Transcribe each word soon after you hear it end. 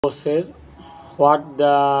Says what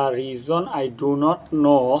the reason I do not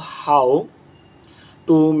know how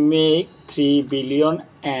to make 3 billion,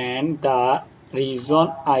 and the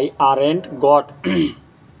reason I aren't got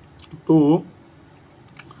to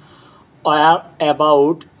are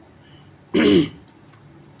about the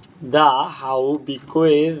how,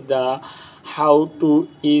 because the how to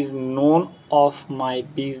is none of my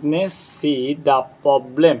business. See, the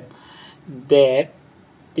problem that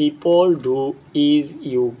people do is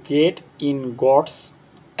you get in God's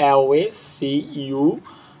away. See, you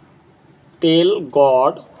tell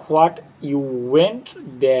God what you want,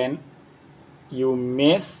 then you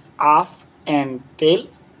mess up and tell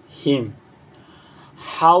him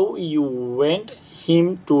how you want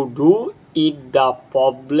him to do it. The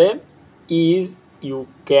problem is you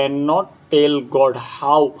cannot tell God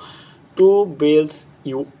how to build.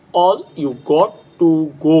 You got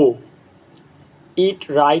to go it,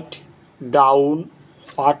 write down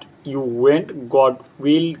what you want. God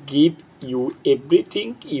will give you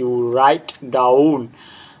everything you write down.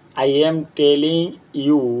 I am telling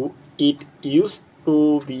you, it used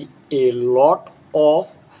to be a lot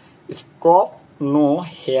of stuff. No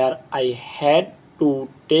hair I had to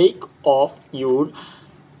take off. You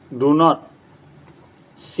do not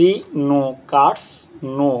see no cards,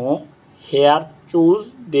 no hair.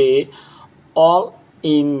 Choose they all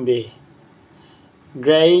in the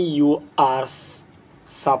gray. You are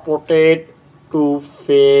supported to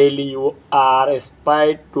fail. You are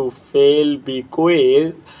aspired to fail,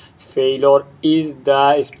 because failure is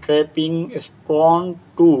the stepping stone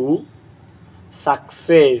to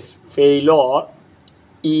success. Failure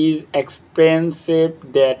is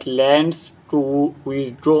expensive that lends to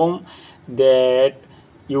wisdom that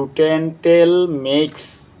utensil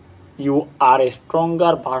makes you are a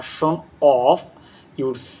stronger version of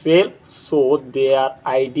yourself. So their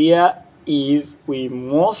idea is we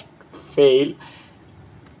must fail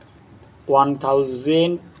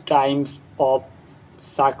 1000 times of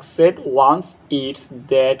success once. It's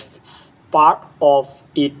that's part of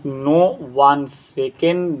it. No 1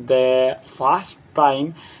 second the first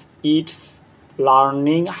time. It's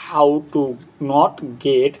learning how to not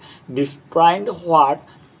get destroyed. What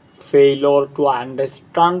failure to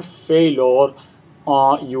understand failure.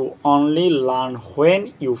 You only learn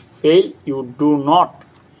when you fail. You do not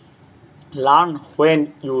learn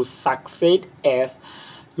when you succeed. As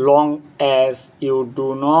long as you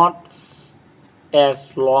do not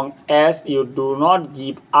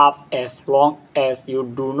give up, as long as you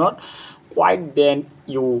do not quit, then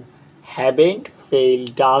you haven't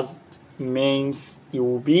failed. Does means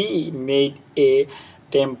you be made a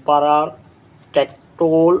temporary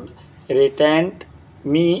tactile retent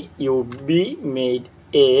me. You be made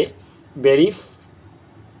a very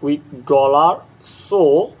with dollar,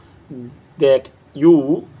 so that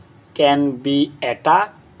you can be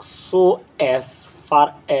attacked. So as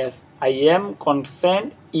far as I am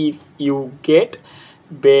concerned, if you get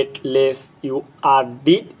bet less, you are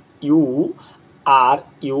did you are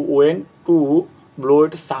you went to blow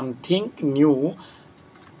something new.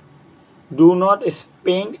 Do not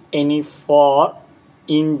spend any for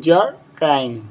injured trying.